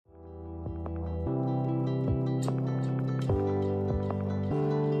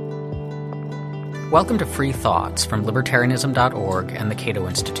Welcome to Free Thoughts from Libertarianism.org and the Cato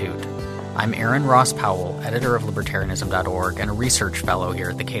Institute. I'm Aaron Ross Powell, editor of Libertarianism.org and a research fellow here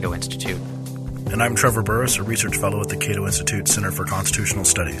at the Cato Institute. And I'm Trevor Burrus, a research fellow at the Cato Institute Center for Constitutional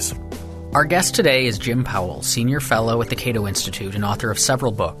Studies. Our guest today is Jim Powell, senior fellow at the Cato Institute and author of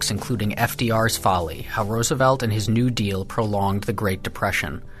several books, including FDR's Folly, How Roosevelt and His New Deal Prolonged the Great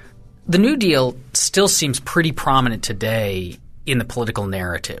Depression. The New Deal still seems pretty prominent today in the political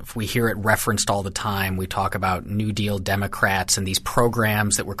narrative. We hear it referenced all the time. We talk about New Deal Democrats and these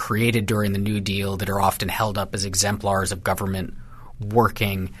programs that were created during the New Deal that are often held up as exemplars of government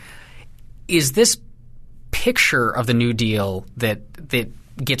working. Is this picture of the New Deal that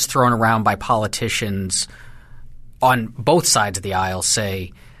gets thrown around by politicians on both sides of the aisle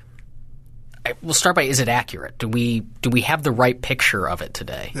say – we'll start by, is it accurate? Do we have the right picture of it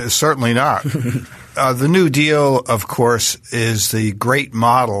today? Certainly not. The New Deal, of course, is the great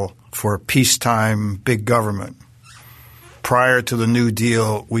model for peacetime big government. Prior to the New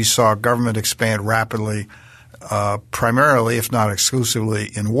Deal, we saw government expand rapidly, primarily, if not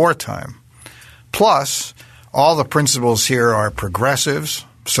exclusively, in wartime. Plus, all the principles here are progressives.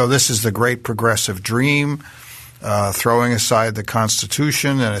 So this is the great progressive dream. Throwing aside the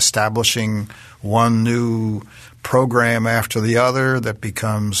Constitution and establishing one new program after the other that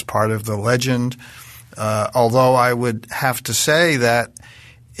becomes part of the legend. Although I would have to say that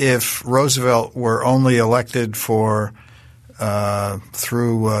if Roosevelt were only elected for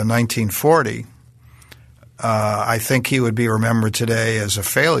through 1940, I think he would be remembered today as a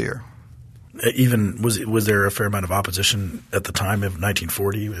failure. Even was there a fair amount of opposition at the time of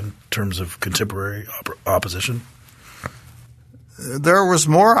 1940 in terms of contemporary opposition? There was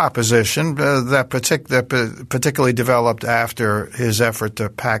more opposition that particularly developed after his effort to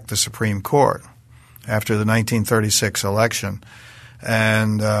pack the Supreme Court after the 1936 election,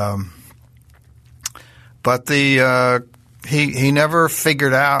 and but he never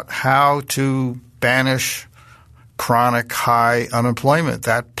figured out how to banish chronic high unemployment.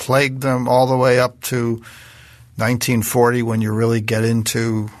 That plagued them all the way up to 1940 when you really get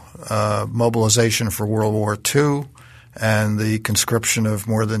into mobilization for World War II and the conscription of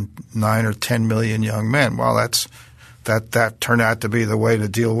more than 9 or 10 million young men. Well, that turned out to be the way to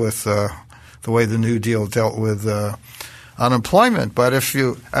deal with the way the New Deal dealt with unemployment. But if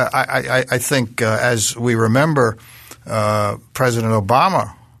you I think as we remember, President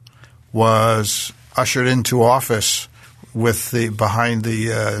Obama was ushered into office with behind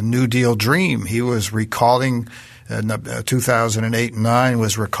the New Deal dream. He was recalling 2008 and 2009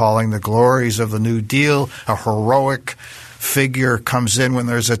 was recalling the glories of the New Deal. A heroic figure comes in when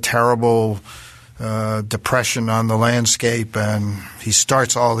there's a terrible depression on the landscape, and he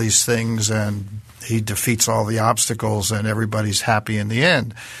starts all these things and he defeats all the obstacles and everybody's happy in the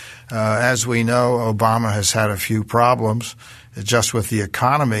end. As we know, Obama has had a few problems just with the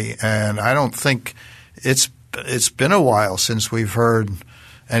economy, and I don't think it's been a while since we've heard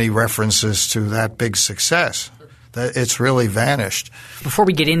any references to that big success. It's really vanished. Before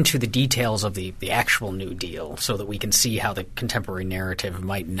we get into the details of the actual New Deal so that we can see how the contemporary narrative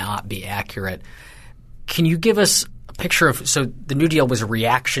might not be accurate, can you give us a picture of – so the New Deal was a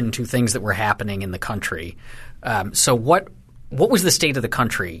reaction to things that were happening in the country. So what was the state of the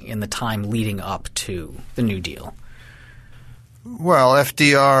country in the time leading up to the New Deal? Well,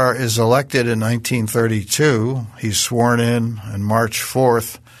 FDR is elected in 1932. He's sworn in on March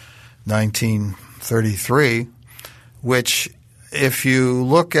 4th, 1933, which if you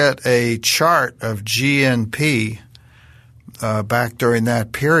look at a chart of GNP back during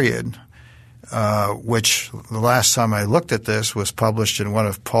that period, which the last time I looked at this was published in one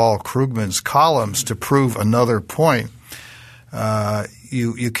of Paul Krugman's columns to prove another point.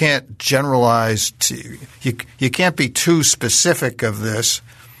 You can't generalize you can't be too specific of this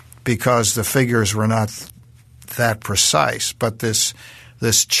because the figures were not that precise. But this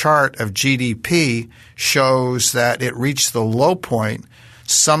chart of GDP shows that it reached the low point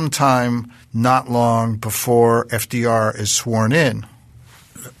sometime not long before FDR is sworn in.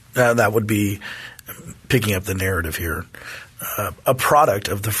 That would be picking up the narrative here. A product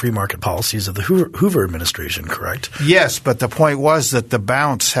of the free market policies of the Hoover administration, correct? Yes, but the point was that the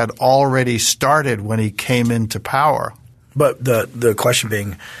bounce had already started when he came into power. But the question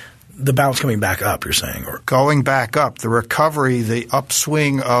being the bounce coming back up, you're saying? Or going back up. The recovery, the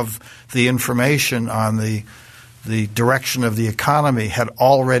upswing of the information on the direction of the economy had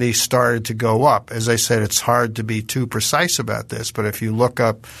already started to go up. As I said, it's hard to be too precise about this, but if you look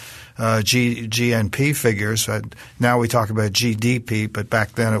up GNP figures. Now we talk about GDP, but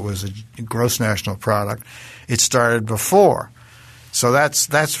back then it was a gross national product. It started before. So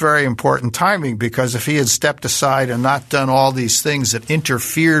that's very important timing, because if he had stepped aside and not done all these things that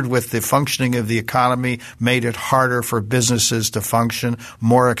interfered with the functioning of the economy, made it harder for businesses to function,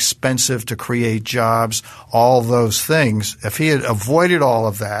 more expensive to create jobs, all those things, if he had avoided all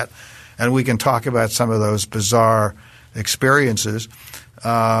of that, and we can talk about some of those bizarre experiences,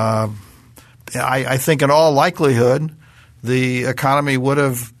 I think in all likelihood the economy would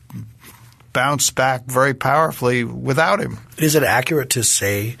have bounced back very powerfully without him. Is it accurate to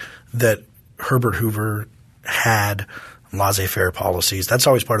say that Herbert Hoover had laissez-faire policies? That's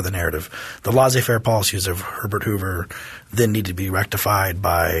always part of the narrative. The laissez-faire policies of Herbert Hoover then need to be rectified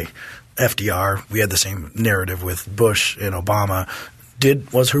by FDR. We had the same narrative with Bush and Obama.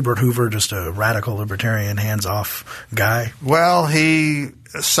 Was Herbert Hoover just a radical libertarian, hands-off guy? Well, he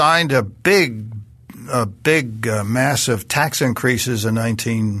signed a big, massive tax increases in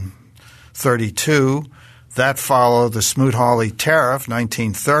 1932. That followed the Smoot-Hawley Tariff,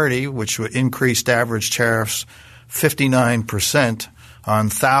 1930, which increased average tariffs 59% on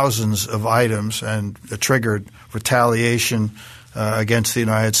thousands of items, and it triggered retaliation against the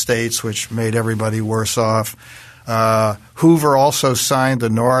United States, which made everybody worse off. Hoover also signed the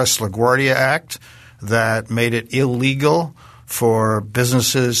Norris-LaGuardia Act that made it illegal for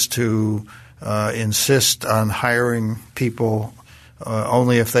businesses to insist on hiring people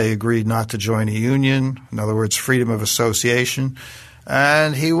only if they agreed not to join a union. In other words, freedom of association.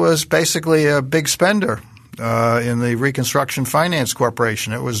 And he was basically a big spender in the Reconstruction Finance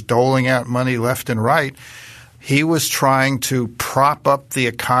Corporation. It was doling out money left and right. He was trying to prop up the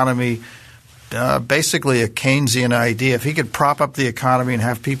economy, basically a Keynesian idea. If he could prop up the economy and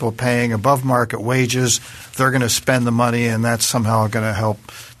have people paying above market wages, they're going to spend the money, and that's somehow going to help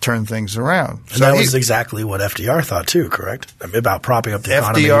turn things around. And so that was exactly what FDR thought too, correct? About propping up the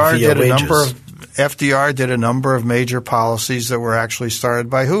economy via wages. FDR did a number of major policies that were actually started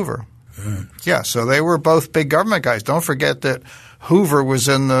by Hoover. Yeah, so they were both big government guys. Don't forget that Hoover was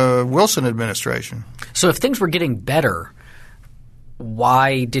in the Wilson administration. So if things were getting better,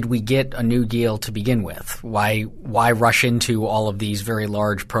 why did we get a New Deal to begin with? Why rush into all of these very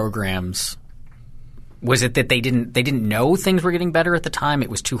large programs? Was it that they didn't know things were getting better at the time? It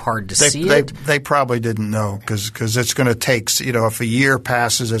was too hard to see it? They probably didn't know, because it's going to take – if a year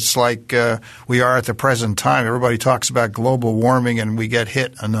passes, it's like we are at the present time. Everybody talks about global warming, and we get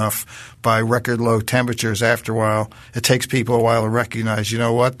hit enough by record low temperatures. After a while, it takes people a while to recognize, you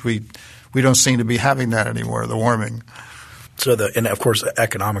know what, we don't seem to be having that anymore, the warming. So and of course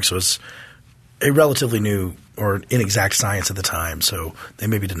economics was a relatively new or inexact science at the time, so they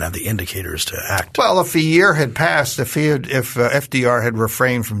maybe didn't have the indicators to act. Well, if a year had passed, if FDR had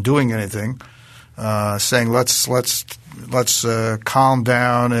refrained from doing anything, saying let's calm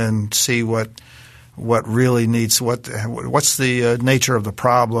down and see what really needs what's the nature of the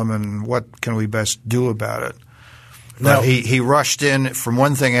problem and what can we best do about it. Now, he rushed in from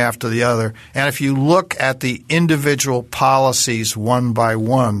one thing after the other, and if you look at the individual policies one by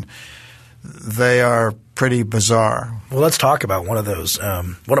one, they are pretty bizarre. Well, let's talk about one of those.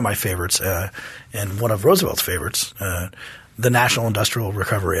 One of my favorites and one of Roosevelt's favorites, the National Industrial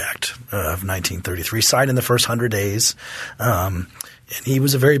Recovery Act of 1933, signed in the first 100 days. And he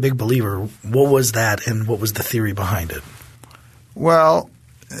was a very big believer. What was that, and what was the theory behind it? Well,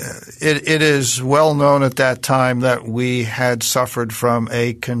 it is well known at that time that we had suffered from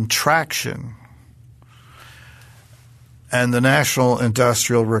a contraction. And the National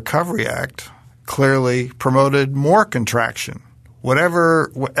Industrial Recovery Act clearly promoted more contraction,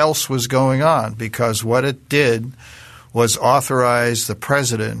 whatever else was going on, because what it did was authorize the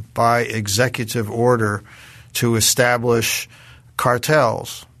president by executive order to establish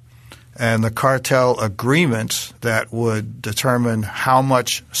cartels. And the cartel agreements that would determine how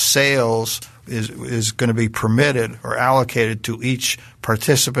much sales is going to be permitted or allocated to each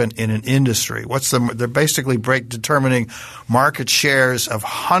participant in an industry. They're basically determining market shares of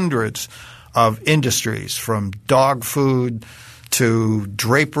hundreds of industries, from dog food to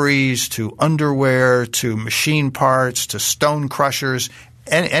draperies to underwear to machine parts to stone crushers.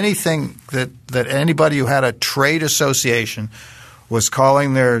 Anything that anybody who had a trade association was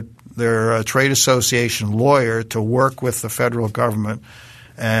calling their trade association lawyer to work with the federal government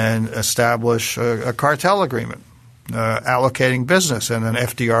and establish a cartel agreement allocating business. And then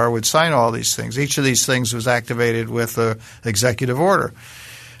FDR would sign all these things. Each of these things was activated with an executive order.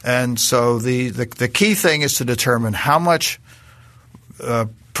 And so the key thing is to determine how much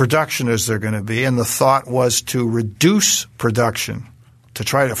production is there going to be. And the thought was to reduce production, to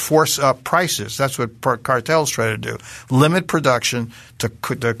try to force up prices. That's what cartels try to do. Limit production to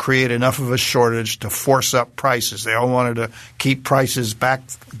create enough of a shortage to force up prices. They all wanted to keep prices back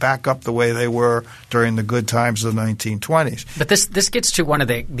up the way they were during the good times of the 1920s. But this gets to one of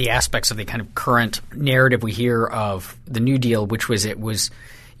the aspects of the kind of current narrative we hear of the New Deal, which was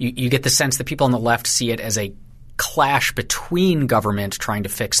you get the sense that people on the left see it as a clash between government trying to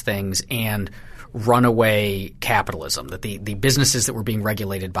fix things and runaway capitalism, that the businesses that were being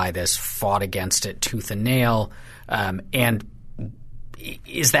regulated by this fought against it tooth and nail. And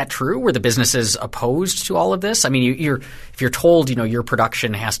is that true? Were the businesses opposed to all of this? I mean, if you're told, your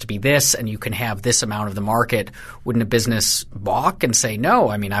production has to be this and you can have this amount of the market, wouldn't a business balk and say, no,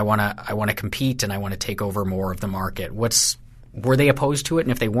 I mean, I want to compete and I want to take over more of the market? Were they opposed to it?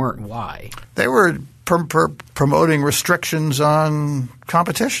 And if they weren't, why? They were promoting restrictions on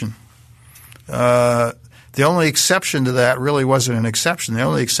competition. The only exception to that really wasn't an exception. The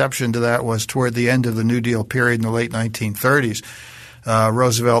only exception to that was toward the end of the New Deal period in the late 1930s.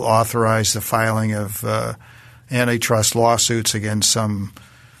 Roosevelt authorized the filing of antitrust lawsuits against some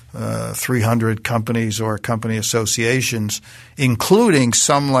 300 companies or company associations, including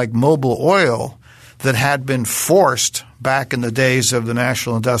some like Mobil Oil that had been forced back in the days of the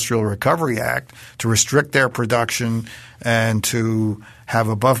National Industrial Recovery Act to restrict their production and to have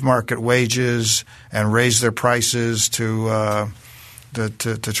above market wages and raise their prices to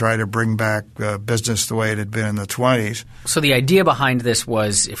try to bring back business the way it had been in the 20s. So the idea behind this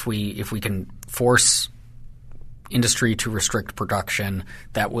was if we can force industry to restrict production,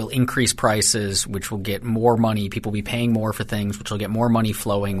 that will increase prices, which will get more money. People will be paying more for things, which will get more money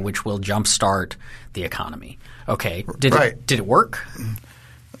flowing, which will jumpstart the economy. Okay. Did it work?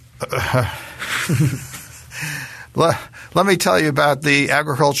 Let me tell you about the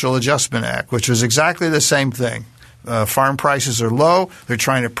Agricultural Adjustment Act, which was exactly the same thing. Farm prices are low. They're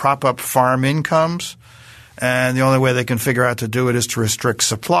trying to prop up farm incomes, and the only way they can figure out to do it is to restrict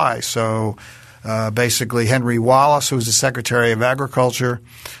supply. So basically Henry Wallace, who was the Secretary of Agriculture,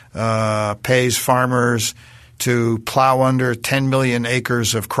 pays farmers to plow under 10 million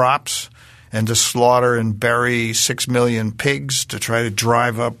acres of crops and to slaughter and bury 6 million pigs to try to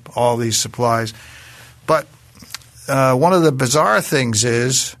drive up all these supplies. But one of the bizarre things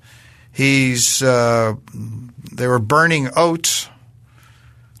is they were burning oats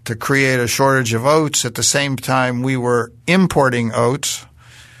to create a shortage of oats. At the same time, we were importing oats.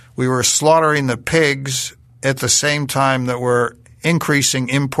 We were slaughtering the pigs at the same time that we're increasing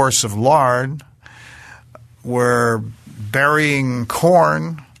imports of lard. We're burying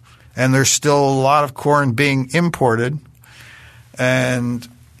corn, and there's still a lot of corn being imported. And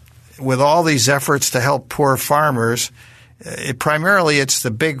with all these efforts to help poor farmers, primarily it's the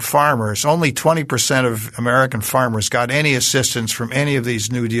big farmers. Only 20% of American farmers got any assistance from any of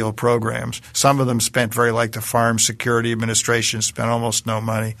these New Deal programs. Some of them spent like the Farm Security Administration spent almost no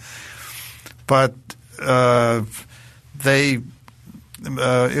money. But it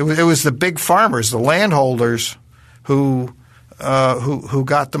was the big farmers, the landholders, who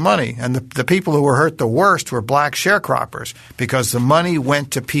got the money. And the people who were hurt the worst were black sharecroppers because the money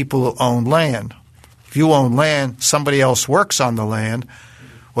went to people who owned land. If you own land, somebody else works on the land.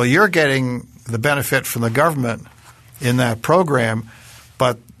 Well, you're getting the benefit from the government in that program,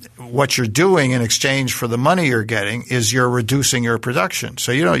 but what you're doing in exchange for the money you're getting is you're reducing your production.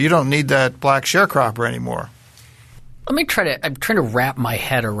 So you don't need that black sharecropper anymore. I'm trying to wrap my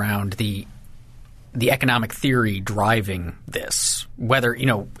head around the economic theory driving this. Whether,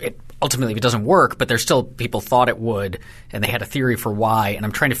 ultimately if it doesn't work, but there's still people thought it would, and they had a theory for why, and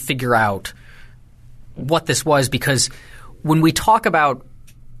I'm trying to figure out what this was, because when we talk about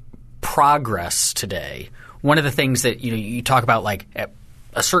progress today, one of the things that you talk about, like at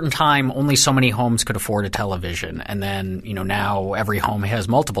a certain time only so many homes could afford a television, and then now every home has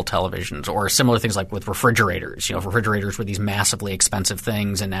multiple televisions, or similar things like with refrigerators. Refrigerators were these massively expensive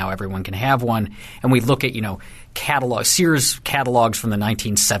things, and now everyone can have one. And we look at Sears catalogs from the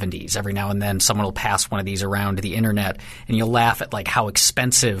 1970s. Every now and then someone will pass one of these around to the internet, and you'll laugh at like how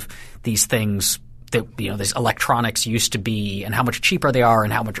expensive these things that these electronics used to be, and how much cheaper they are,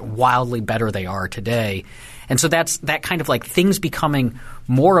 and how much wildly better they are today. And so that's that kind of like things becoming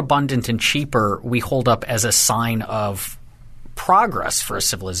more abundant and cheaper we hold up as a sign of progress for a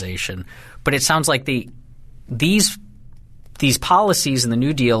civilization. But it sounds like these policies in the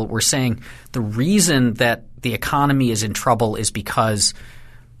New Deal were saying the reason that the economy is in trouble is because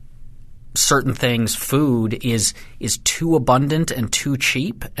certain things, food, is too abundant and too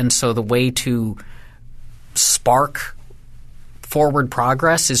cheap. And so the way to spark forward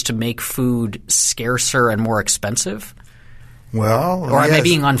progress is to make food scarcer and more expensive. Well, or am I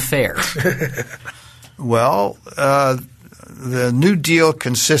being unfair? Well, the New Deal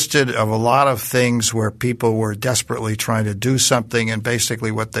consisted of a lot of things where people were desperately trying to do something, and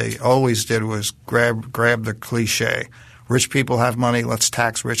basically what they always did was grab the cliche. Rich people have money, let's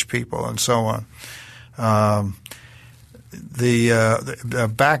tax rich people, and so on. Back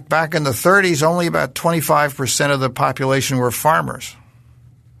in the 30s, only about 25% of the population were farmers.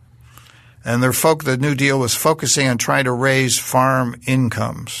 And the New Deal was focusing on trying to raise farm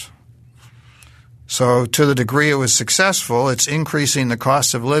incomes. So to the degree it was successful, it's increasing the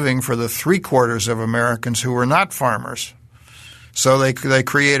cost of living for the 3/4 of Americans who were not farmers. So they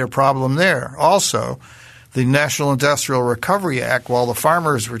create a problem there. Also, the National Industrial Recovery Act, while the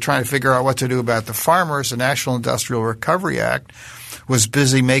farmers were trying to figure out what to do about the farmers, the National Industrial Recovery Act was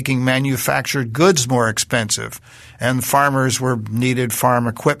busy making manufactured goods more expensive. And farmers needed farm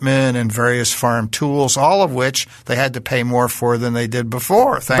equipment and various farm tools, all of which they had to pay more for than they did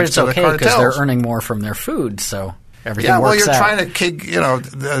before, thanks to the cartels. But it's okay because they're earning more from their food, so everything works out. Yeah, well, you're trying to keep,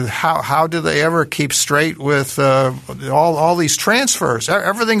 how do they ever keep straight with all these transfers?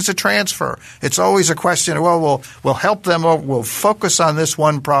 Everything's a transfer. It's always a question of, well, we'll help them, we'll focus on this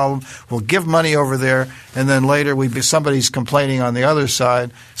one problem, we'll give money over there, and then later somebody's complaining on the other side,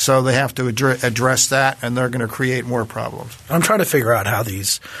 so they have to address that, and they're going to create more problems. I'm trying to figure out how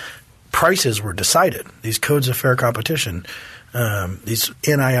these prices were decided, these codes of fair competition, these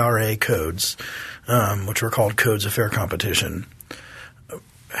NIRA codes, which were called Codes of Fair Competition.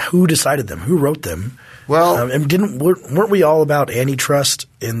 Who decided them? Who wrote them? Well, and weren't we all about antitrust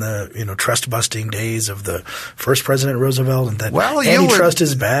in the trust busting days of the first President Roosevelt, and that antitrust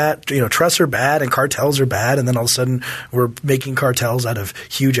is bad, trusts are bad and cartels are bad, and then all of a sudden we're making cartels out of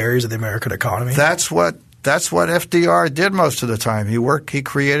huge areas of the American economy? That's what FDR did most of the time. He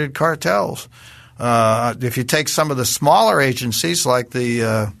created cartels. If you take some of the smaller agencies like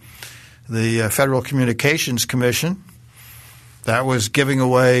the Federal Communications Commission, that was giving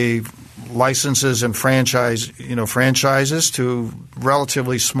away licenses and franchises to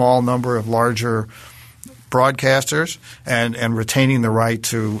relatively small number of larger broadcasters and retaining the right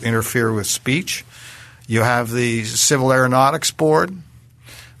to interfere with speech. You have the Civil Aeronautics Board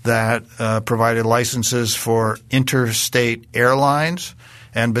that provided licenses for interstate airlines.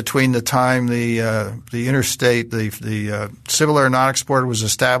 And between the time the Civil Aeronautics Board was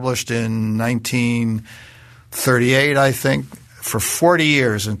established in 1938, I think, for 40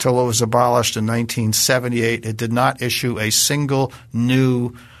 years until it was abolished in 1978, it did not issue a single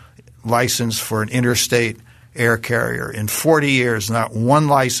new license for an interstate air carrier. In 40 years, not one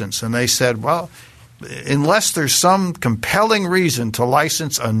license. And they said, well, unless there's some compelling reason to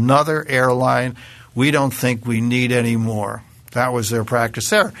license another airline, we don't think we need any more. That was their practice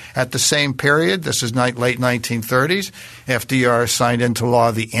there. At the same period, this is late 1930s, FDR signed into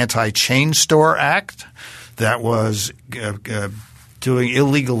law the Anti-Chain Store Act that was doing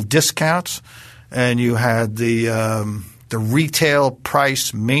illegal discounts, and you had the Retail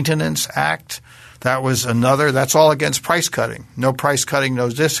Price Maintenance Act. That was another. That's all against price cutting. No price cutting, no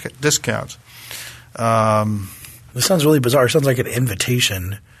discounts. This sounds really bizarre. It sounds like an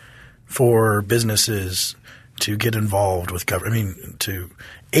invitation for businesses to get involved with government. I mean, to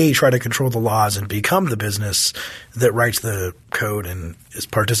try to control the laws and become the business that writes the code and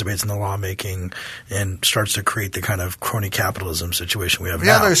participates in the lawmaking and starts to create the kind of crony capitalism situation we have now.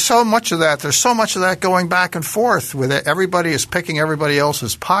 Yeah, there's so much of that. There's so much of that going back and forth with it. Everybody is picking everybody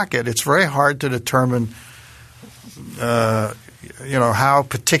else's pocket. It's very hard to determine how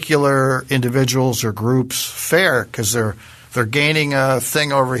particular individuals or groups fare because they're gaining a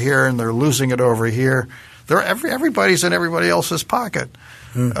thing over here and they're losing it over here. Everybody's in everybody else's pocket.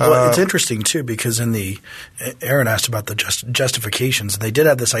 Well, it's interesting too because Aaron asked about the justifications. They did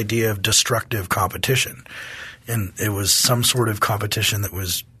have this idea of destructive competition, and it was some sort of competition that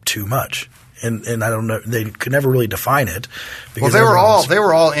was too much. And I don't know, they could never really define it. Because they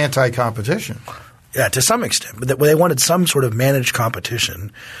were all anti-competition. Yeah, to some extent, but they wanted some sort of managed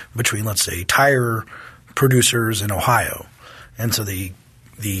competition between, let's say, tire producers in Ohio, and so the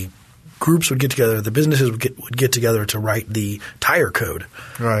groups would get together, the businesses would get together to write the tire code.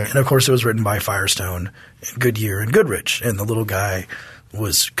 Right. And, of course, it was written by Firestone and Goodyear and Goodrich, and the little guy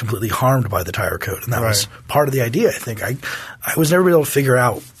was completely harmed by the tire code. And that was part of the idea, I think. I was never able to figure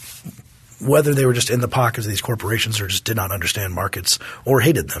out whether they were just in the pockets of these corporations or just did not understand markets or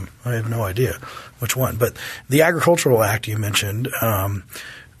hated them. I have no idea which one. But the Agricultural Act you mentioned,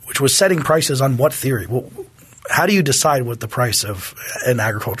 which was setting prices on what theory? Well, how do you decide what the price of an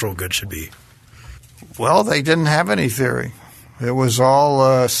agricultural good should be? Well, they didn't have any theory. It was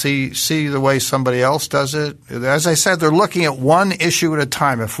all see the way somebody else does it. As I said, they're looking at one issue at a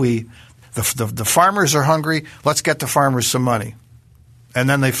time. If the farmers are hungry, let's get the farmers some money. And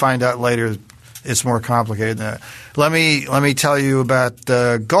then they find out later it's more complicated than that. Let me tell you about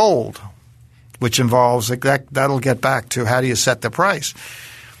gold, which involves that'll get back to how do you set the price.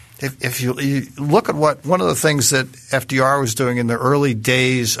 If you look at one of the things that FDR was doing in the early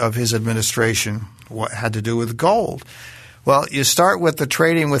days of his administration, what had to do with gold. Well, you start with the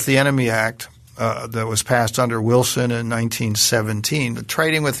Trading with the Enemy Act that was passed under Wilson in 1917. The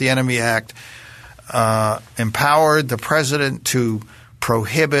Trading with the Enemy Act empowered the president to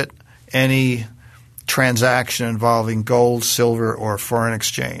prohibit any transaction involving gold, silver, or foreign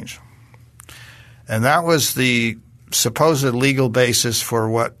exchange. And that was the supposed legal basis for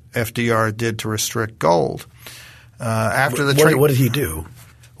what FDR did to restrict gold. After the what did he do?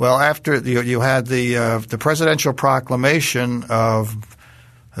 Well, after you had the presidential proclamation of,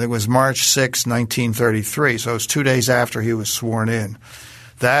 I think it was March 6, 1933. So it was 2 days after he was sworn in.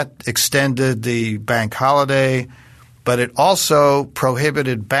 That extended the bank holiday, but it also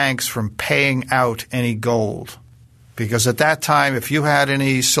prohibited banks from paying out any gold, because at that time, if you had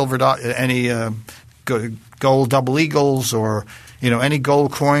any gold double eagles or any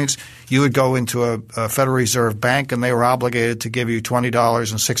gold coins, you would go into a Federal Reserve bank and they were obligated to give you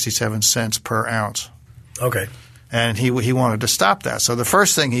 $20.67 per ounce. Okay. And he wanted to stop that. So the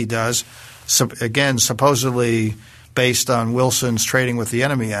first thing he does, again supposedly based on Wilson's Trading with the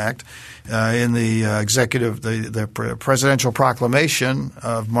Enemy Act, in the the presidential proclamation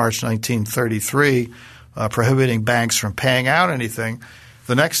of March 1933, prohibiting banks from paying out anything.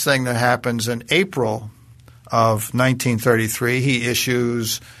 The next thing that happens in April of 1933, he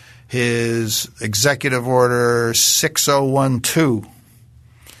issues his Executive Order 6012,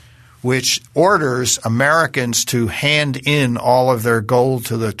 which orders Americans to hand in all of their gold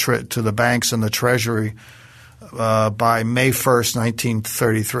to the banks and the Treasury by May 1st,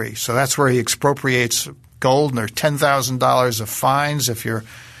 1933. So that's where he expropriates gold, and there's $10,000 of fines if you're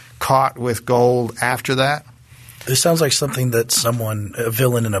caught with gold after that. This sounds like something that a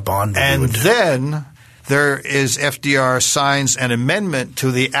villain in a Bond movie would do. And then there is FDR signs an amendment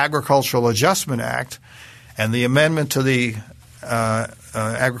to the Agricultural Adjustment Act, and the amendment to the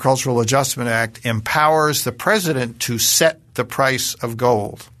Agricultural Adjustment Act empowers the president to set the price of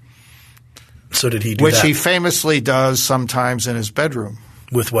gold. So did he do which that? He famously does sometimes in his bedroom.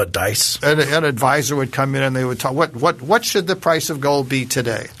 With what, dice? An advisor would come in and they would talk, what should the price of gold be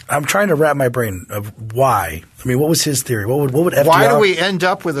today? I'm trying to wrap my brain of why. I mean, what was his theory? What would FDR – Why do we end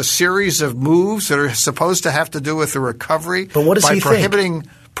up with a series of moves that are supposed to have to do with the recovery? But what does he think?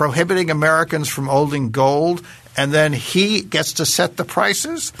 Prohibiting Americans from holding gold, and then he gets to set the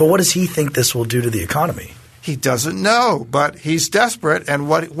prices? But what does he think this will do to the economy? He doesn't know, but he's desperate. And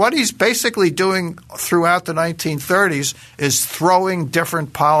what he's basically doing throughout the 1930s is throwing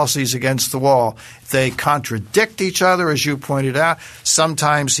different policies against the wall. They contradict each other, as you pointed out.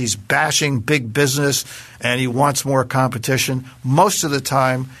 Sometimes he's bashing big business and he wants more competition. Most of the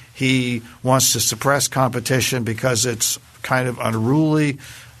time he wants to suppress competition because it's kind of unruly.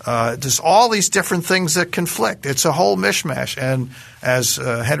 There's all these different things that conflict. It's a whole mishmash. And as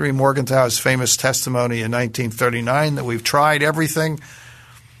Henry Morgenthau's famous testimony in 1939, that we've tried everything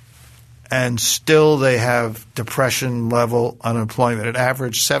and still they have depression-level unemployment. It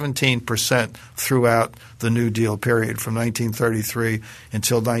averaged 17% throughout the New Deal period from 1933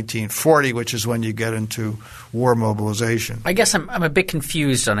 until 1940, which is when you get into war mobilization. I guess I'm a bit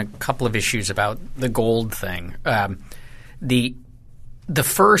confused on a couple of issues about the gold thing. The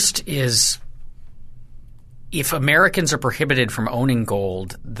first is, if Americans are prohibited from owning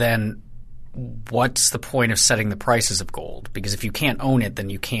gold, then what's the point of setting the prices of gold? Because if you can't own it, then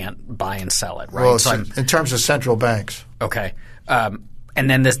you can't buy and sell it, right? Well, so in terms of central banks. Okay. And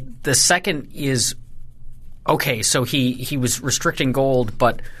then the second is, okay, so he was restricting gold,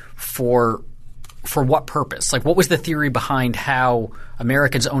 but for what purpose? Like, what was the theory behind how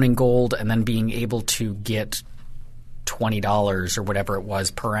Americans owning gold and then being able to get $20 or whatever it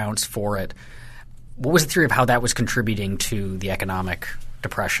was per ounce for it? What was the theory of how that was contributing to the economic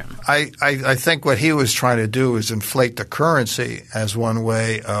depression? I think what he was trying to do is inflate the currency as one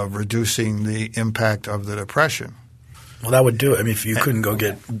way of reducing the impact of the depression. Well, that would do it. I mean, if you couldn't go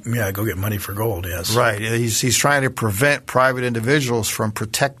get money for gold, yes. Right. He's trying to prevent private individuals from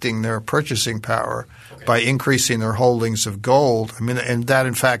protecting their purchasing power by increasing their holdings of gold. I mean, and that,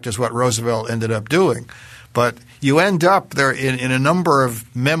 in fact, is what Roosevelt ended up doing. But you end up there in a number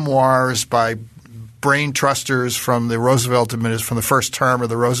of memoirs by brain trusters from the first term of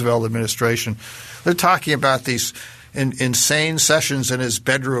the Roosevelt administration. They're talking about these insane sessions in his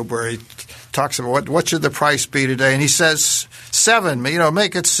bedroom where he talks about what should the price be today, and he says $7.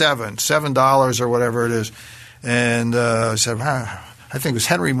 Make it $7 or whatever it is. And I said, I think it was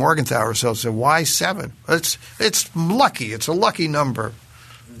Henry Morgenthaler said, why 7? It's lucky. It's a lucky number.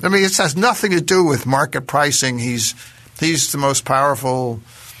 I mean, it has nothing to do with market pricing. He's the most powerful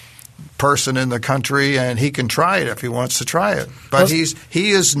person in the country, and he can try it if he wants to try it. But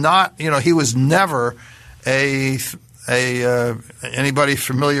he is not. He was never anybody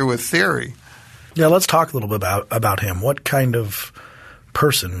familiar with theory. Yeah, let's talk a little bit about him. What kind of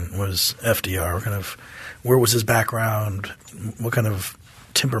person was FDR? Where was his background? What kind of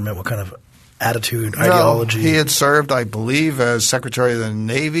temperament? What kind of attitude, ideology? He had served, I believe, as Secretary of the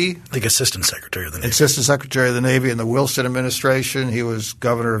Navy. I think Assistant Secretary of the Navy. Assistant Secretary of the Navy in the Wilson administration. He was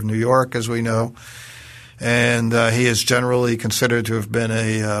governor of New York, as we know. And he is generally considered to have been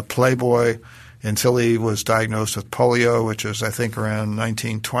a playboy until he was diagnosed with polio, which was, I think, around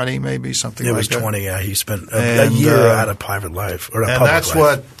 1920, maybe, something like that. It was 20, yeah. He spent a year out of private life, or public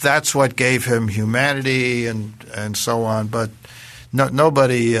life. That's what gave him humanity and so on. But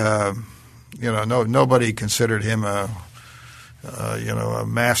nobody considered him a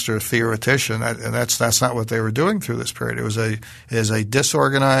master theoretician, and that's not what they were doing through this period. It is a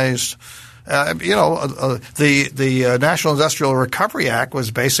disorganized. The National Industrial Recovery Act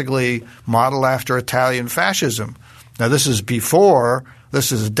was basically modeled after Italian fascism. Now, this is a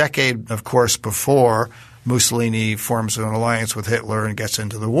decade, of course, before Mussolini forms an alliance with Hitler and gets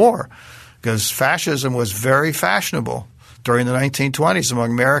into the war, because fascism was very fashionable during the 1920s among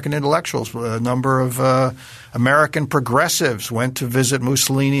American intellectuals. A number of American progressives went to visit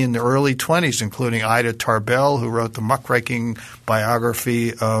Mussolini in the early 20s, including Ida Tarbell, who wrote the muckraking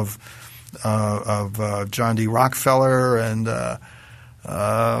biography of John D. Rockefeller, and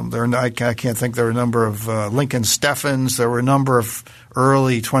I can't think. There were a number of Lincoln Steffens. There were a number of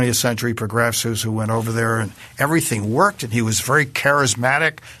early 20th century progressives who went over there, and everything worked, and he was very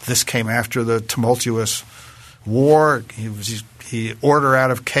charismatic. This came after the tumultuous war. He order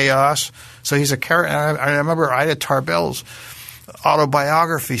out of chaos. So he's I remember Ida Tarbell's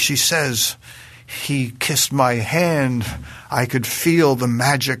autobiography. She says, "He kissed my hand. I could feel the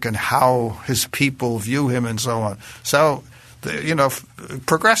magic and how his people view him," and so on. So,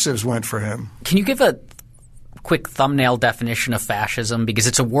 progressives went for him. Can you give a quick thumbnail definition of fascism? Because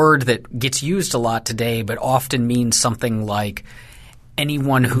it's a word that gets used a lot today, but often means something like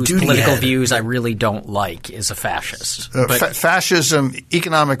anyone whose political views I really don't like is a fascist. Fascism,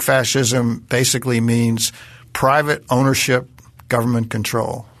 economic fascism, basically means private ownership, government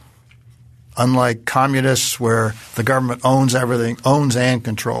control. Unlike communists, where the government owns everything, owns and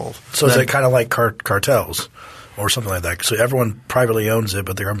controls. So is it kind of like cartels or something like that? So everyone privately owns it,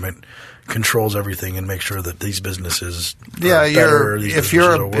 but the government controls everything and makes sure that these businesses are better.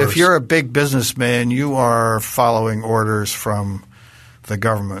 If you're a big businessman, you are following orders from the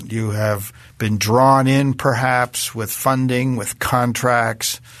government. You have been drawn in, perhaps, with funding, with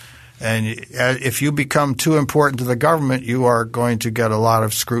contracts. And if you become too important to the government, you are going to get a lot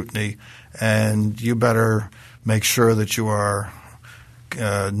of scrutiny. And you better make sure that you are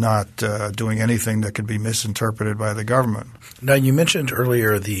not doing anything that could be misinterpreted by the government. Now, you mentioned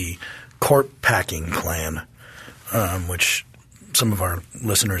earlier the court packing plan, which some of our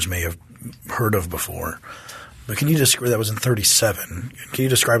listeners may have heard of before. But can you describe – that was in 1937. Can you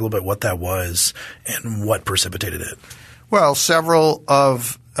describe a little bit what that was and what precipitated it? Well, several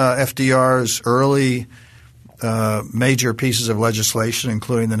of FDR's early major pieces of legislation,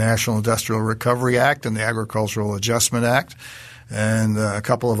 including the National Industrial Recovery Act and the Agricultural Adjustment Act, and a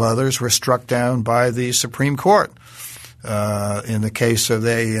couple of others, were struck down by the Supreme Court. In the case of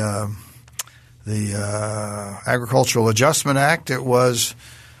the Agricultural Adjustment Act, it was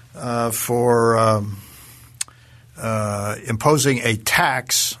for imposing a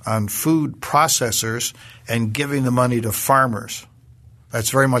tax on food processors and giving the money to farmers. That's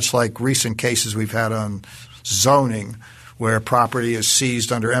very much like recent cases we've had on zoning, where property is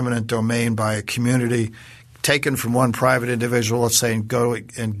seized under eminent domain by a community, taken from one private individual, let's say, and go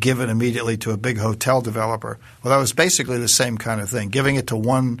and given immediately to a big hotel developer. Well, that was basically the same kind of thing. Giving it to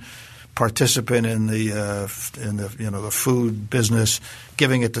one participant in the food business,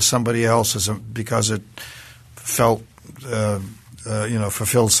 giving it to somebody else because it felt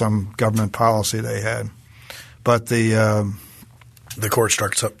fulfilled some government policy they had. But the court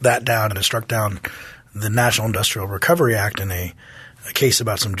struck that down, and it struck down the National Industrial Recovery Act in a case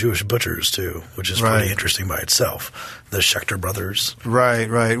about some Jewish butchers too, which is pretty interesting by itself. The Schechter brothers.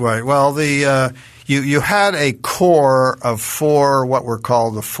 Right. Well, you had a core of four, what were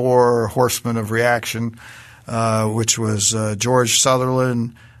called the four horsemen of reaction. which was George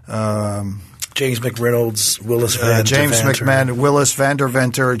Sutherland, James McReynolds, Willis Willis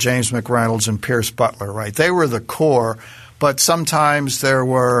Vanderventer, James McReynolds, and Pierce Butler. Right, they were the core, but sometimes there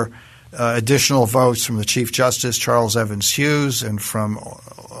were additional votes from the Chief Justice Charles Evans Hughes and from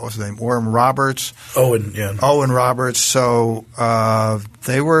what was his name, Owen Roberts. Owen Roberts. So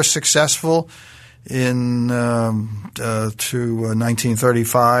they were successful in to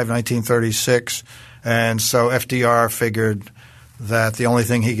 1935, 1936, and so FDR figured that the only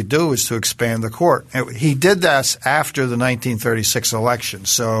thing he could do was to expand the court. He did this after the 1936 election,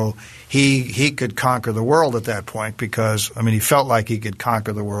 so he could conquer the world at that point because – I mean, he felt like he could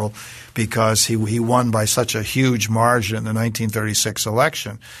conquer the world because he won by such a huge margin in the 1936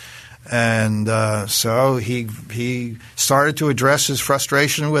 election. And so he started to address his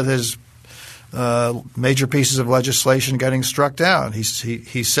frustration with his major pieces of legislation getting struck down. He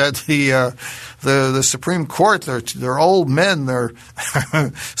said the Supreme Court, they're old men. They're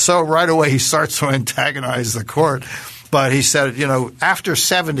so right away he starts to antagonize the court. But he said, after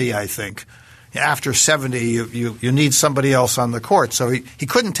 70, I think, after 70 you need somebody else on the court. So he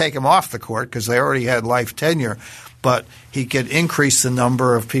couldn't take him off the court because they already had life tenure, but he could increase the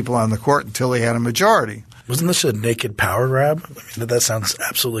number of people on the court until he had a majority. Wasn't this a naked power grab? I mean, that sounds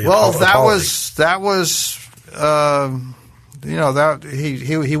absolutely well. appalling. That was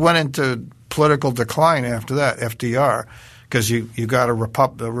he went into political decline after that. FDR, because you got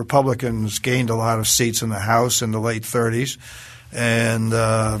the Republicans gained a lot of seats in the House in the late 30s, and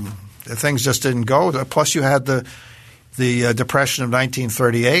things just didn't go. Plus, you had the Depression of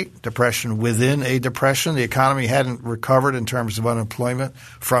 1938, depression within a depression. The economy hadn't recovered in terms of unemployment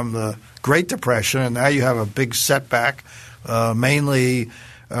from the Great Depression, and now you have a big setback, mainly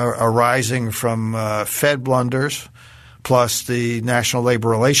arising from Fed blunders, plus the National Labor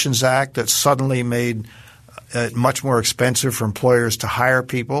Relations Act that suddenly made it much more expensive for employers to hire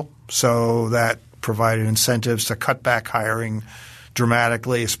people, so that provided incentives to cut back hiring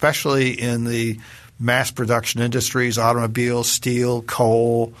dramatically, especially in the mass production industries, automobiles, steel,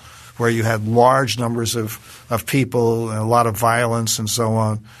 coal, where you had large numbers of people and a lot of violence and so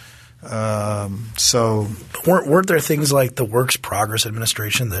on. Weren't there things like the Works Progress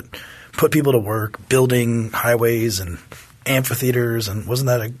Administration that put people to work building highways and amphitheaters, and wasn't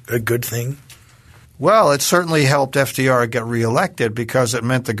that a good thing? Well, it certainly helped FDR get reelected because it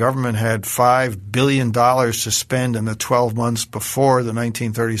meant the government had $5 billion to spend in the 12 months before the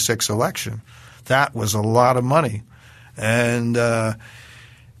 1936 election. That was a lot of money. And but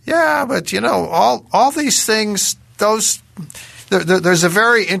all these things, there's a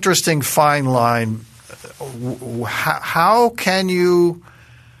very interesting fine line. How can you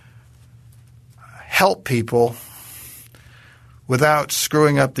help people without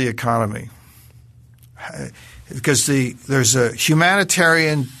screwing up the economy? Because there's a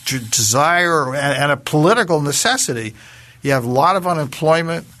humanitarian desire and a political necessity. You have a lot of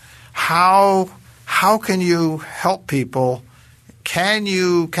unemployment. How can you help people? Can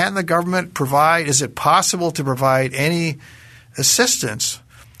the government provide? Is it possible to provide any assistance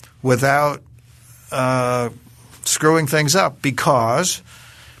without screwing things up? Because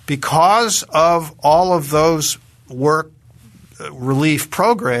of all of those work relief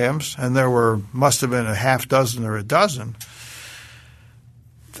programs, and there must have been a half dozen or a dozen.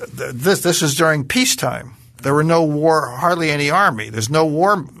 This is during peacetime. There were no war, hardly any army. There's no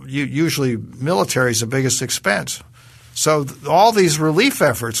war. Usually military is the biggest expense. So all these relief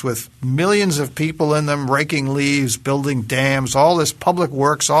efforts with millions of people in them, raking leaves, building dams, all this public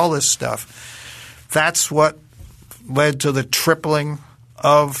works, all this stuff, that's what led to the tripling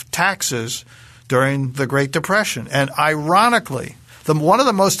of taxes during the Great Depression. And ironically, one of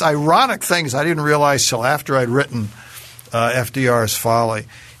the most ironic things I didn't realize till after I'd written FDR's Folly,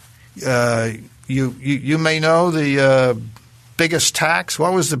 you may know the biggest tax.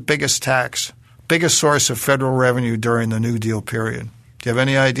 What was the biggest source of federal revenue during the New Deal period? Do you have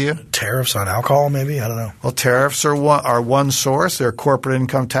any idea? Tariffs on alcohol, maybe? I don't know. Well, tariffs are one source. There are corporate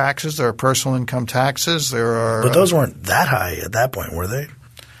income taxes. There are personal income taxes. But those weren't that high at that point, were they?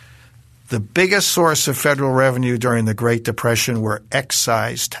 The biggest source of federal revenue during the Great Depression were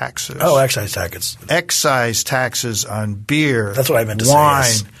excise taxes. Oh, excise taxes. Excise taxes on beer, that's what I meant to wine,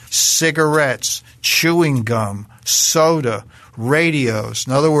 say, yes. Cigarettes, chewing gum, soda, radios.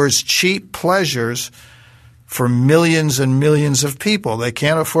 In other words, cheap pleasures for millions and millions of people. They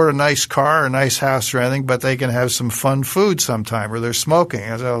can't afford a nice car or a nice house or anything, but they can have some fun food sometime, or they're smoking.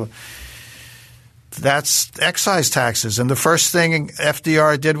 So That's excise taxes. And the first thing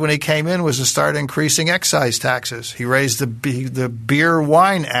FDR did when he came in was to start increasing excise taxes. He raised the Beer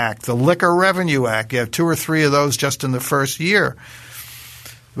Wine Act, the Liquor Revenue Act. You have 2 or 3 of those just in the first year.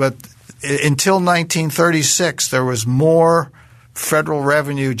 But until 1936, there was more federal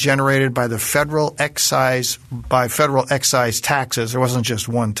revenue generated by federal excise taxes. There wasn't just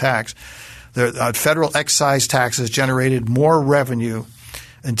one tax. The federal excise taxes generated more revenue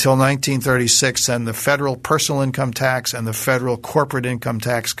until 1936 than the federal personal income tax and the federal corporate income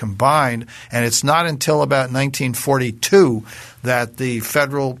tax combined. And it's not until about 1942 that the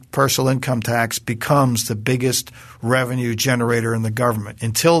federal personal income tax becomes the biggest revenue generator in the government.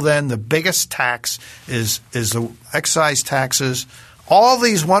 Until then, the biggest tax is the excise taxes. All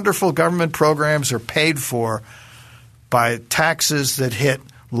these wonderful government programs are paid for by taxes that hit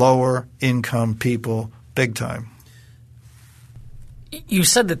lower income people big time. You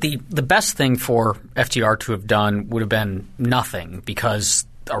said that the best thing for FDR to have done would have been nothing because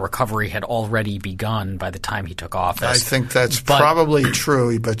a recovery had already begun by the time he took office. I think that's probably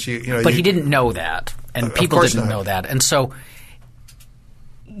true, but he didn't know that, and people didn't know that. And so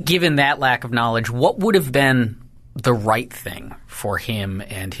given that lack of knowledge, what would have been the right thing for him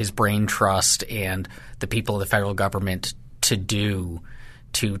and his brain trust and the people of the federal government to do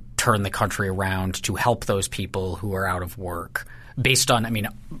to turn the country around, to help those people who are out of work? Based on,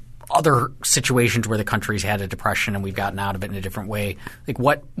 other situations where the country's had a depression and we've gotten out of it in a different way, like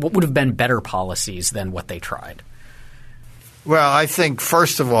what would have been better policies than what they tried? Well, I think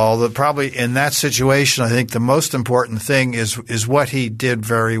first of all, that probably in that situation, I think the most important thing is what he did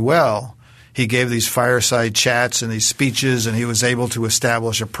very well. He gave these fireside chats and these speeches, and he was able to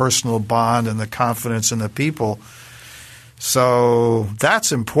establish a personal bond and the confidence in the people. So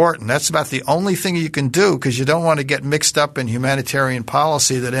that's important. That's about the only thing you can do because you don't want to get mixed up in humanitarian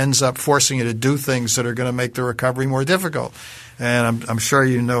policy that ends up forcing you to do things that are going to make the recovery more difficult. And I'm sure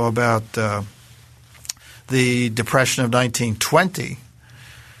you know about the Depression of 1920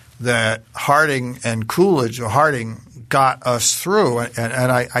 that Harding and Coolidge, or Harding, got us through. And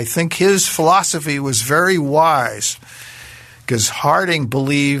I think his philosophy was very wise because Harding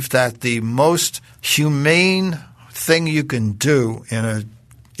believed that the most humane thing you can do in an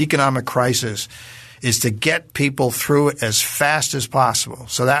economic crisis is to get people through it as fast as possible.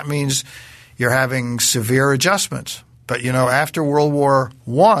 So that means you're having severe adjustments. But, after World War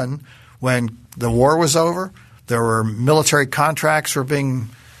I, when the war was over, there were military contracts were being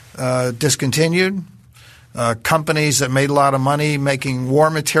discontinued. Companies that made a lot of money making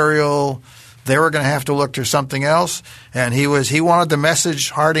war material, they were going to have to look to something else. And Harding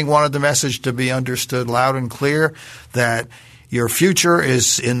wanted the message to be understood loud and clear that your future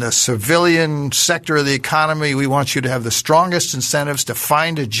is in the civilian sector of the economy. We want you to have the strongest incentives to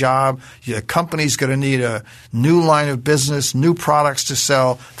find a job. Your company's going to need a new line of business, new products to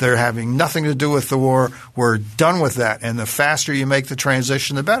sell that are having nothing to do with the war. We're done with that. And the faster you make the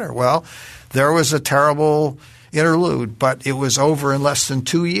transition, the better. Well, there was a terrible interlude, but it was over in less than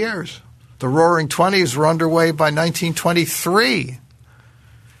 2 years. The Roaring Twenties were underway by 1923.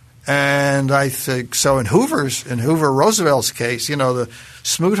 And I think so in Hoover Roosevelt's case, the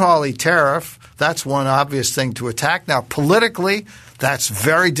Smoot-Hawley tariff, that's one obvious thing to attack. Now, politically, that's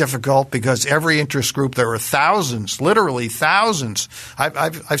very difficult because every interest group, there were thousands, literally thousands.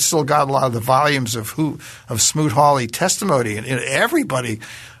 I've still got a lot of the volumes of Smoot-Hawley testimony, and everybody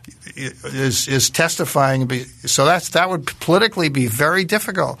is testifying. So that would politically be very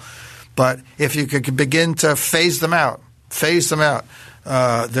difficult. But if you could begin to phase them out.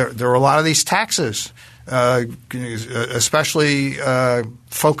 There are a lot of these taxes, especially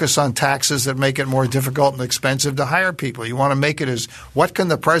focus on taxes that make it more difficult and expensive to hire people. You want to make it what can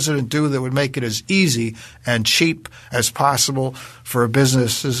the president do that would make it as easy and cheap as possible for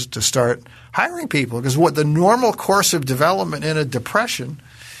businesses to start hiring people? Because what the normal course of development in a depression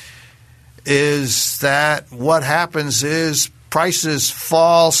is that what happens is prices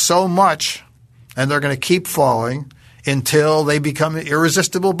fall so much, and they're going to keep falling until they become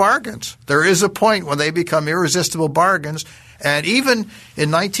irresistible bargains. There is a point when they become irresistible bargains. And even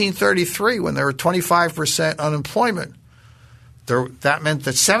in 1933, when there were 25% unemployment, that meant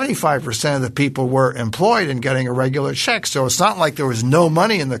that 75% of the people were employed and getting a regular check. So it's not like there was no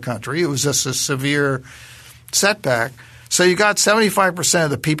money in the country. It was just a severe setback. So you got 75% of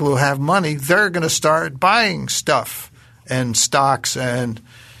the people who have money, they're going to start buying stuff and stocks and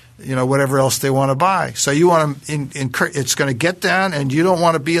whatever else they want to buy. So you want to it's going to get down, and you don't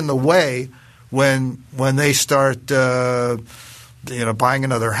want to be in the way when they start buying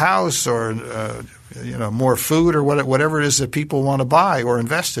another house or more food or whatever it is that people want to buy or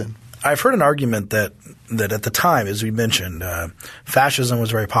invest in. I've heard an argument that at the time, as we mentioned, fascism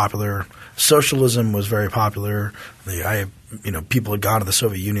was very popular, socialism was very popular. People had gone to the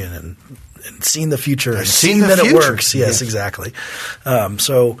Soviet Union and seen the future and seen that it works. Yes, exactly.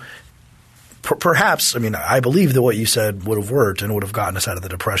 So perhaps, I believe that what you said would have worked and would have gotten us out of the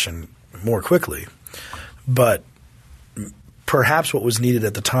Depression more quickly. But perhaps what was needed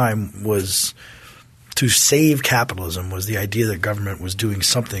at the time was to save capitalism, was the idea that government was doing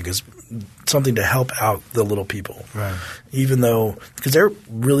something to help out the little people. Right. Even though – because there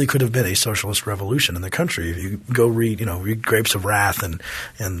really could have been a socialist revolution in the country. If you go read Grapes of Wrath and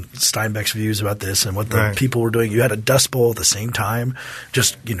Steinbeck's views about this and what the people were doing. You had a Dust Bowl at the same time,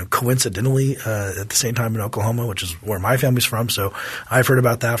 just coincidentally at the same time in Oklahoma, which is where my family's from. So I've heard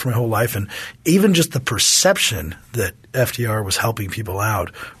about that for my whole life. And even just the perception that FDR was helping people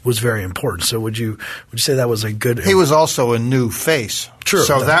out was very important. So would you say that was a good – He was also a new face. True.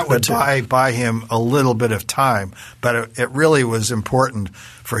 So that would buy him a little bit of time. But it really was important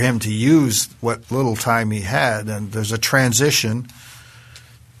for him to use what little time he had. And there's a transition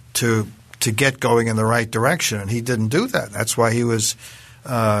to get going in the right direction. And he didn't do that. That's why he was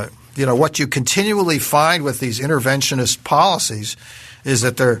what you continually find with these interventionist policies is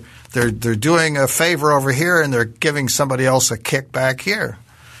that they're doing a favor over here and they're giving somebody else a kick back here.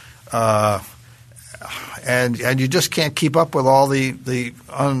 And you just can't keep up with all the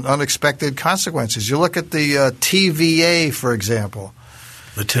unexpected consequences. You look at the TVA, for example.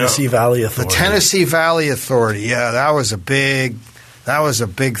 The Tennessee Valley Authority. The Tennessee Valley Authority. Yeah, that was a big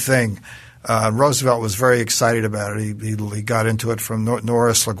thing. Roosevelt was very excited about it. He got into it from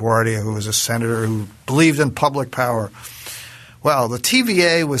Norris LaGuardia, who was a senator who believed in public power. Well, the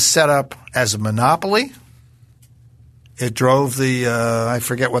TVA was set up as a monopoly. It drove I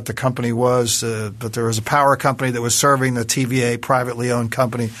forget what the company was, but there was a power company that was serving the TVA, privately owned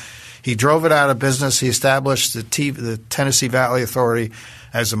company. He drove it out of business. He established the Tennessee Valley Authority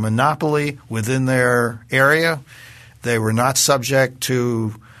as a monopoly within their area. They were not subject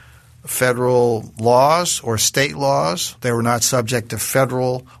to federal laws or state laws. They were not subject to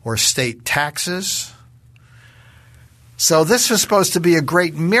federal or state taxes. So this was supposed to be a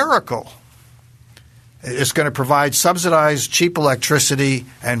great miracle. It's going to provide subsidized, cheap electricity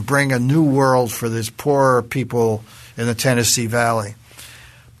and bring a new world for these poor people in the Tennessee Valley.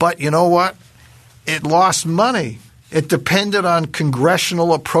 But you know what? It lost money. It depended on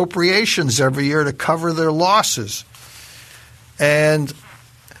congressional appropriations every year to cover their losses. But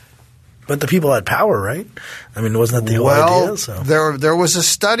the people had power, right? Wasn't that the whole idea? So. There was a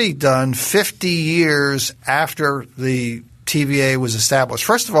study done 50 years after the TVA was established.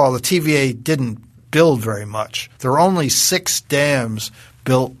 First of all, the TVA didn't build very much. There were only 6 dams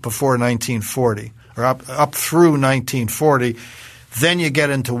built before 1940, or up through 1940. Then you get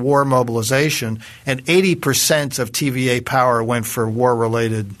into war mobilization, and 80% of TVA power went for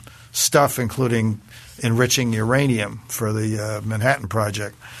war-related stuff, including enriching uranium for the Manhattan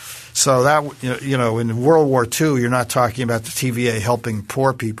Project. So that in World War II, you're not talking about the TVA helping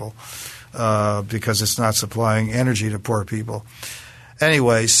poor people because it's not supplying energy to poor people.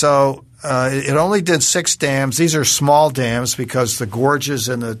 Anyway, so it only did 6 dams. These are small dams because the gorges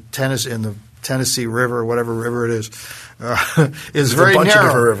in the Tennessee River, whatever river it is very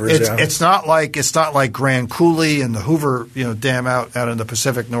narrow. It's not like Grand Coulee and the Hoover Dam out in the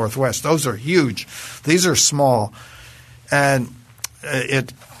Pacific Northwest. Those are huge. These are small, and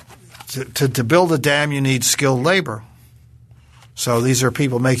to build a dam you need skilled labor. So these are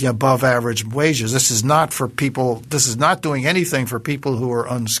people making above average wages. This is not for people. This is not doing anything for people who are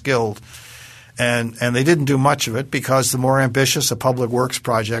unskilled. And they didn't do much of it because the more ambitious a public works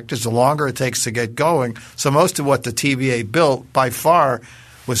project is, the longer it takes to get going. So most of what the TVA built by far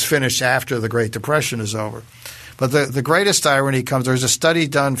was finished after the Great Depression is over. But the greatest irony comes – there's a study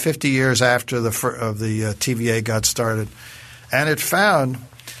done 50 years after the TVA got started, and it found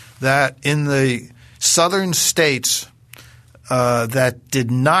that in the southern states that did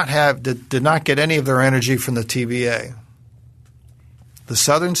not get any of their energy from the TVA, the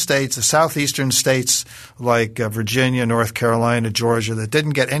southern states, the southeastern states like Virginia, North Carolina, Georgia, that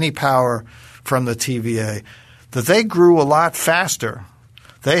didn't get any power from the TVA, that they grew a lot faster.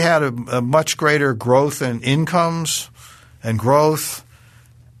 They had a much greater growth in incomes and growth.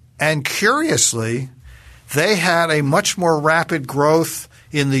 And curiously, they had a much more rapid growth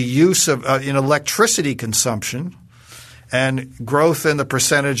in the use of in electricity consumption and growth in the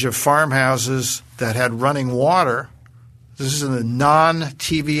percentage of farmhouses that had running water. This is in the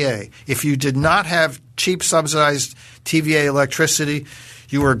non-TVA. If you did not have cheap subsidized TVA electricity,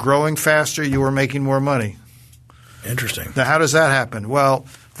 you were growing faster, you were making more money. Interesting. Now, how does that happen? Well,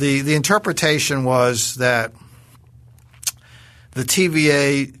 the interpretation was that the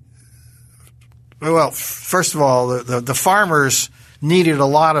TVA – well, first of all, the farmers needed a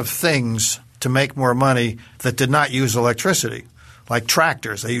lot of things to make more money that did not use electricity, like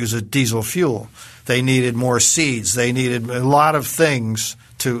tractors. They use a diesel fuel. They needed more seeds. They needed a lot of things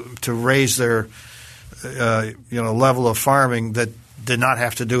to raise their level of farming that did not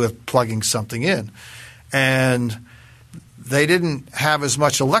have to do with plugging something in. And they didn't have as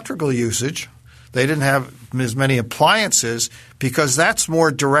much electrical usage. They didn't have as many appliances because that's more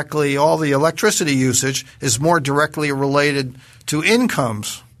directly – all the electricity usage is more directly related to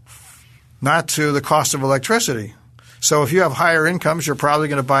incomes, not to the cost of electricity. So if you have higher incomes, you're probably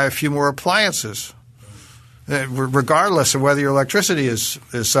going to buy a few more appliances, regardless of whether your electricity is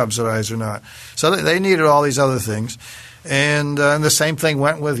subsidized or not. So they needed all these other things. And the same thing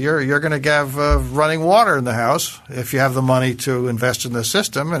went with you're going to have running water in the house if you have the money to invest in the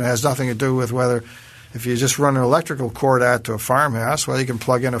system. And it has nothing to do with whether if you just run an electrical cord out to a farmhouse, well, you can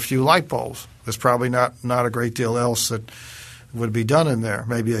plug in a few light bulbs. There's probably not a great deal else that would be done in there.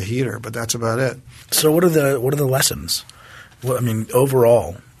 Maybe a heater, but that's about it. So what are the lessons? Well, I mean,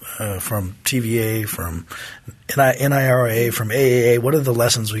 overall, from TVA, from NIRA, from AAA, what are the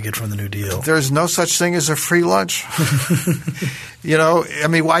lessons we get from the New Deal? There's no such thing as a free lunch. I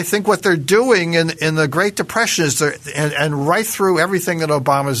think what they're doing in the Great Depression is and right through everything that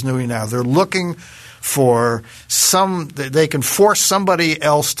Obama's doing now, they're looking for they can force somebody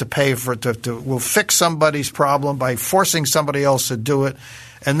else to pay for it. We'll fix somebody's problem by forcing somebody else to do it.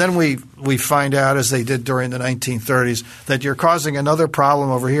 And then we find out, as they did during the 1930s, that you're causing another problem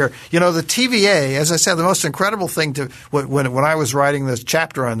over here. The TVA, as I said, the most incredible thing when I was writing this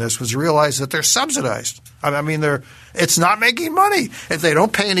chapter on this was to realize that they're subsidized. It's not making money. If they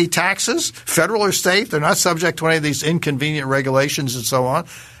don't pay any taxes, federal or state, they're not subject to any of these inconvenient regulations and so on,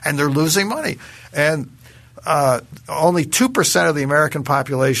 and they're losing money. And only 2% of the American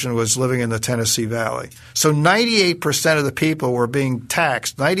population was living in the Tennessee Valley. So 98% of the people were being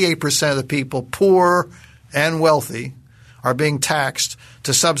taxed. 98% of the people, poor and wealthy, are being taxed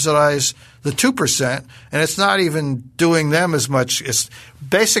to subsidize the 2%. And it's not even doing them as much. It's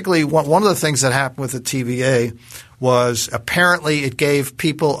basically one of the things that happened with the TVA was apparently it gave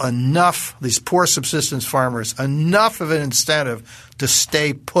people enough, these poor subsistence farmers, enough of an incentive to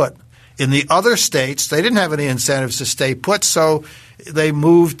stay put. In the other states, they didn't have any incentives to stay put, so they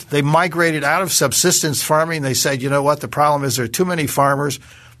migrated out of subsistence farming. They said, you know what, the problem is there are too many farmers,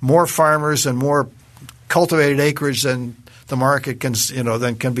 more farmers and more cultivated acreage than the market can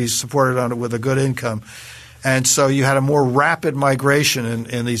be supported on it with a good income. And so you had a more rapid migration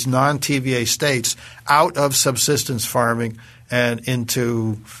in these non-TVA states out of subsistence farming and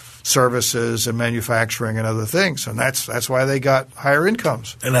into services and manufacturing and other things. And that's why they got higher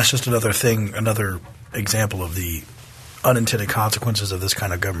incomes. And that's just another example of the unintended consequences of this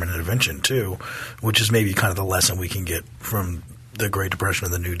kind of government intervention too, which is maybe kind of the lesson we can get from the Great Depression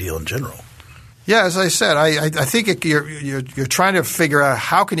and the New Deal in general. Yeah, as I said, I think you're trying to figure out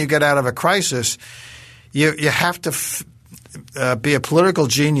how can you get out of a crisis. You have to be a political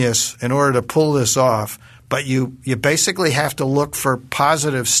genius in order to pull this off. But you basically have to look for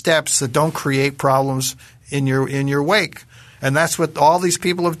positive steps that don't create problems in your wake, and that's what all these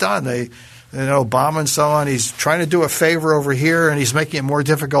people have done. Obama and so on. He's trying to do a favor over here, and he's making it more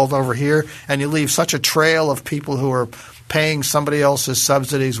difficult over here. And you leave such a trail of people who are paying somebody else's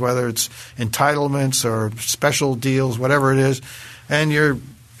subsidies, whether it's entitlements or special deals, whatever it is, and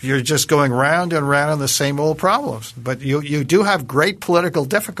you're just going round and round on the same old problems. But you do have great political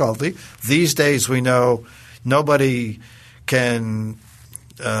difficulty. These days we know nobody can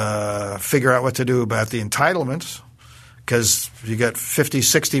figure out what to do about the entitlements because you got 50,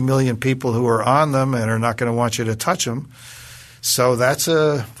 60 million people who are on them and are not going to want you to touch them. So that's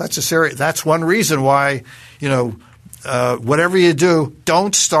one reason why, whatever you do,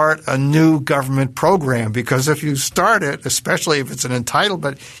 don't start a new government program, because if you start it, especially if it's an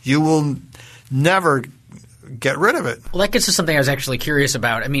entitlement, you will never get rid of it. Well, that gets to something I was actually curious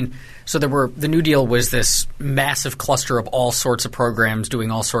about. So the New Deal was this massive cluster of all sorts of programs doing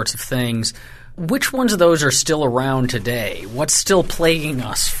all sorts of things. Which ones of those are still around today? What's still plaguing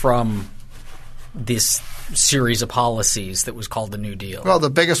us from this series of policies that was called the New Deal? Well, the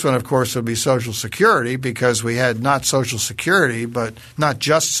biggest one, of course, would be Social Security, because we had not Social Security, but not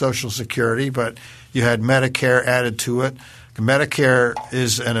just Social Security, but you had Medicare added to it. Medicare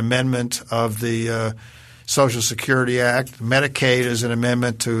is an amendment of the Social Security Act. Medicaid is an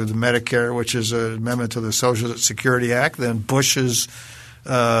amendment to the Medicare, which is an amendment to the Social Security Act. Then Bush's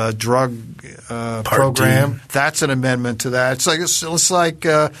drug program. D. That's an amendment to that. It's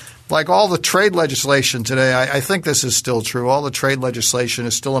like all the trade legislation today. I think this is still true. All the trade legislation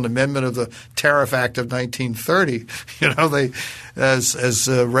is still an amendment of the Tariff Act of 1930. They, as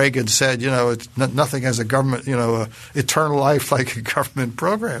Reagan said, it's nothing has a government, eternal life like a government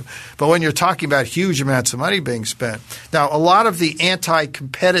program. But when you're talking about huge amounts of money being spent, now a lot of the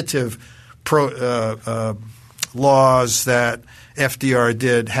anti-competitive laws that FDR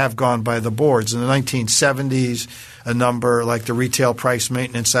did have gone by the boards. In the 1970s, a number like the Retail Price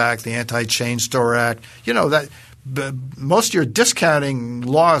Maintenance Act, the Anti-Chain Store Act, most of your discounting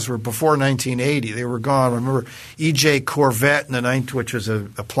laws were before 1980. They were gone. I remember E.J. Corvette which was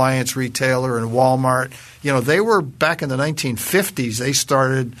an appliance retailer, and Walmart. They were back in the 1950s. They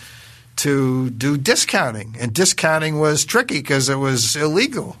started to do discounting, and discounting was tricky because it was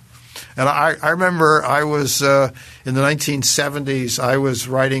illegal. And I remember I was in the 1970s, I was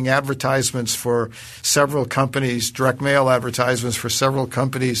writing advertisements for several companies, direct mail advertisements for several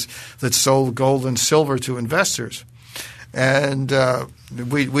companies that sold gold and silver to investors. And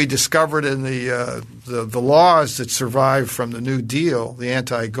we discovered in the laws that survived from the New Deal, the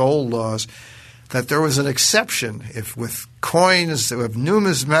anti-gold laws, that there was an exception if with coins that have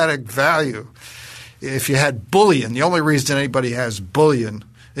numismatic value. If you had bullion, the only reason anybody has bullion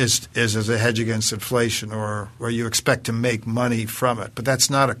is as a hedge against inflation or where you expect to make money from it. But that's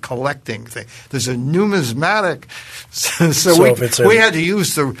not a collecting thing. There's a numismatic – we had to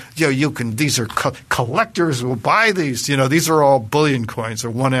use these are collectors will buy these. These are all bullion coins or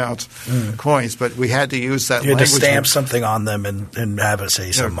 1 ounce coins, but we had to use that language. You had to stamp something on them and have it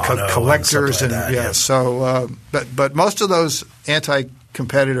say some mono collectors and stuff like that. Yeah. So but most of those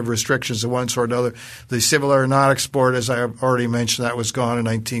competitive restrictions of one sort or another. The Civil Aeronautics Board, as I already mentioned, that was gone in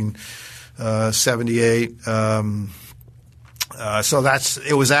 1978. So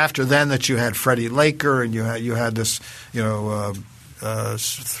it was after then that you had Freddie Laker, and you had this 3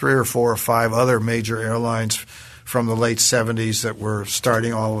 or 4 or 5 other major airlines from the late 70s that were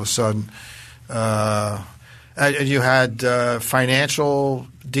starting all of a sudden. And you had financial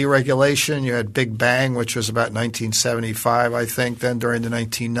deregulation. You had Big Bang, which was about 1975, I think. Then during the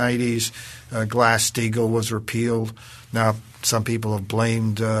 1990s, Glass-Steagall was repealed. Now some people have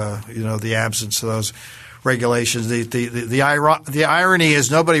blamed the absence of those regulations. The irony is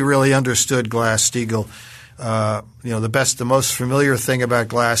nobody really understood Glass-Steagall. The most familiar thing about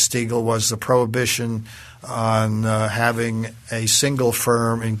Glass-Steagall was the prohibition on having a single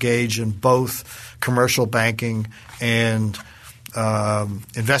firm engage in both commercial banking and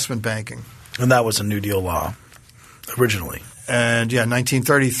investment banking. And that was a New Deal law originally. And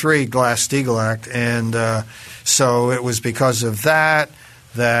 1933 Glass-Steagall Act, and so it was because of that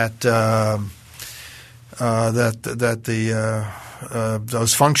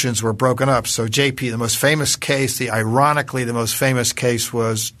those functions were broken up. So the most famous case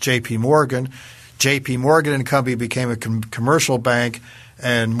was J.P. Morgan. J.P. Morgan and Company became a commercial bank,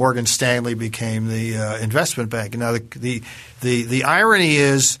 and Morgan Stanley became the investment bank. Now the irony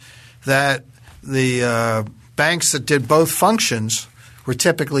is that the banks that did both functions were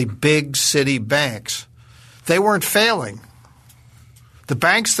typically big city banks. They weren't failing. The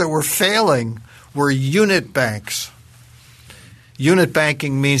banks that were failing were unit banks. Unit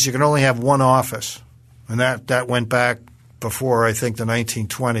banking means you can only have one office, and that went back before, I think, the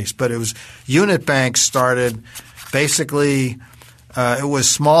 1920s. But it was unit banks started basically it was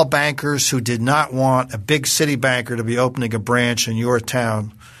small bankers who did not want a big city banker to be opening a branch in your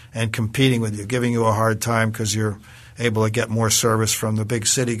town and competing with you, giving you a hard time because you're able to get more service from the big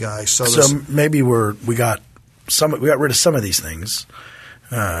city guy. So maybe we got rid of some of these things.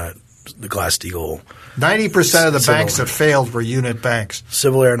 The Glass-Steagall. 90% of the banks that failed were unit banks.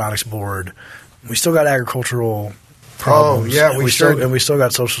 Civil Aeronautics Board. We still got agricultural problems. Oh, yeah, we still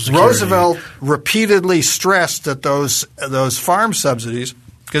got Social Security. Roosevelt repeatedly stressed that those farm subsidies,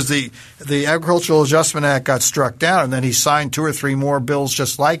 because the Agricultural Adjustment Act got struck down, and then he signed 2 or 3 more bills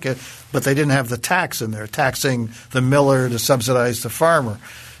just like it, but they didn't have the tax in there, taxing the miller to subsidize the farmer.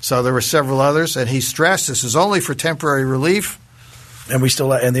 So there were several others, and he stressed this is only for temporary relief. And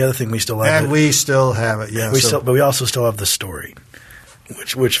the other thing we still have it. We still have it, yeah. But we also still have the story,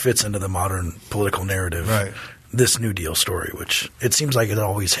 which fits into the modern political narrative. Right. This New Deal story, which it seems like it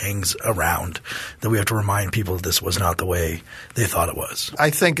always hangs around, that we have to remind people that this was not the way they thought it was. I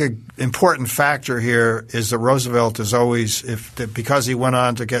think an important factor here is that Roosevelt is always because he went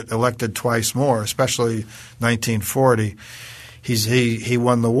on to get elected twice more, especially 1940, he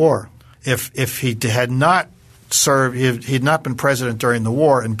won the war. If he had not served, he had not been president during the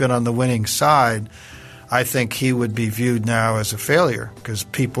war and been on the winning side, I think he would be viewed now as a failure because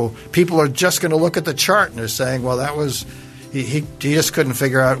people are just going to look at the chart and they're saying, well, that was he just couldn't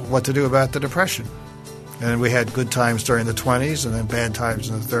figure out what to do about the Depression. And we had good times during the 20s and then bad times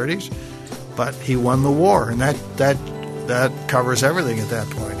in the 30s. But he won the war, and that covers everything at that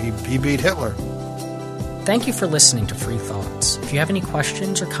point. He beat Hitler. Thank you for listening to Free Thoughts. If you have any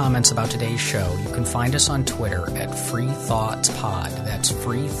questions or comments about today's show, you can find us on Twitter at FreeThoughtsPod. That's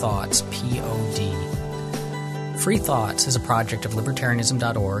Free Thoughts, P-O-D. Free Thoughts is a project of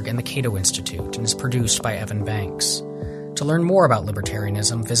Libertarianism.org and the Cato Institute and is produced by Evan Banks. To learn more about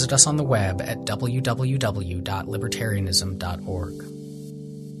libertarianism, visit us on the web at www.libertarianism.org.